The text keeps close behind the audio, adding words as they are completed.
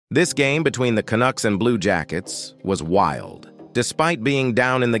This game between the Canucks and Blue Jackets was wild. Despite being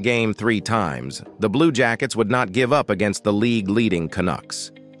down in the game 3 times, the Blue Jackets would not give up against the league-leading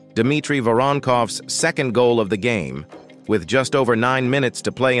Canucks. Dmitry Voronkov's second goal of the game, with just over 9 minutes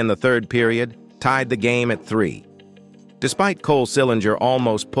to play in the third period, tied the game at 3. Despite Cole Sillinger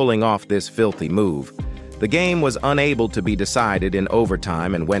almost pulling off this filthy move, the game was unable to be decided in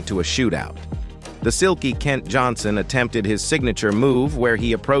overtime and went to a shootout. The silky Kent Johnson attempted his signature move where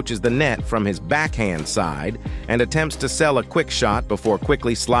he approaches the net from his backhand side and attempts to sell a quick shot before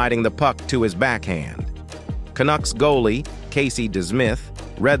quickly sliding the puck to his backhand. Canucks goalie Casey DeSmith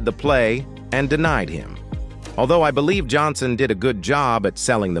read the play and denied him. Although I believe Johnson did a good job at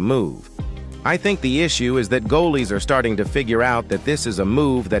selling the move, I think the issue is that goalies are starting to figure out that this is a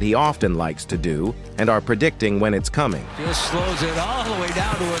move that he often likes to do and are predicting when it's coming. Just slows it all the way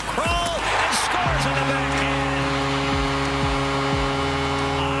down to a crawl and scores in the backhand.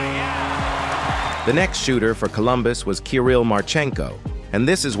 The next shooter for Columbus was Kirill Marchenko, and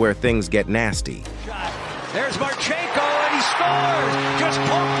this is where things get nasty. There's Marchenko and he scores! Just poke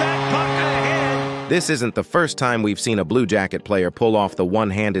that puck ahead! This isn't the first time we've seen a Blue Jacket player pull off the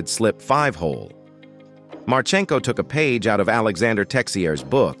one-handed slip 5-hole. Marchenko took a page out of Alexander Texier's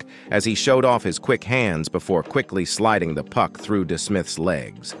book as he showed off his quick hands before quickly sliding the puck through DeSmith's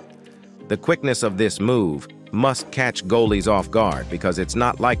legs. The quickness of this move must catch goalies off guard because it's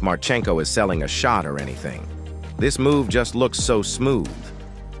not like Marchenko is selling a shot or anything. This move just looks so smooth.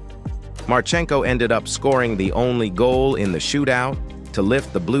 Marchenko ended up scoring the only goal in the shootout to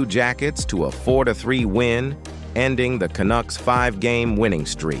lift the Blue Jackets to a 4-3 win, ending the Canucks' 5-game winning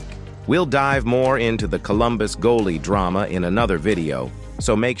streak. We'll dive more into the Columbus goalie drama in another video,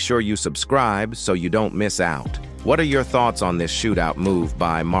 so make sure you subscribe so you don't miss out. What are your thoughts on this shootout move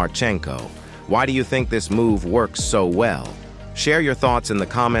by Marchenko? Why do you think this move works so well? Share your thoughts in the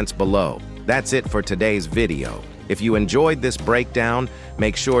comments below. That's it for today's video. If you enjoyed this breakdown,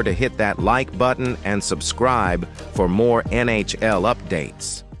 make sure to hit that like button and subscribe for more NHL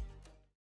updates.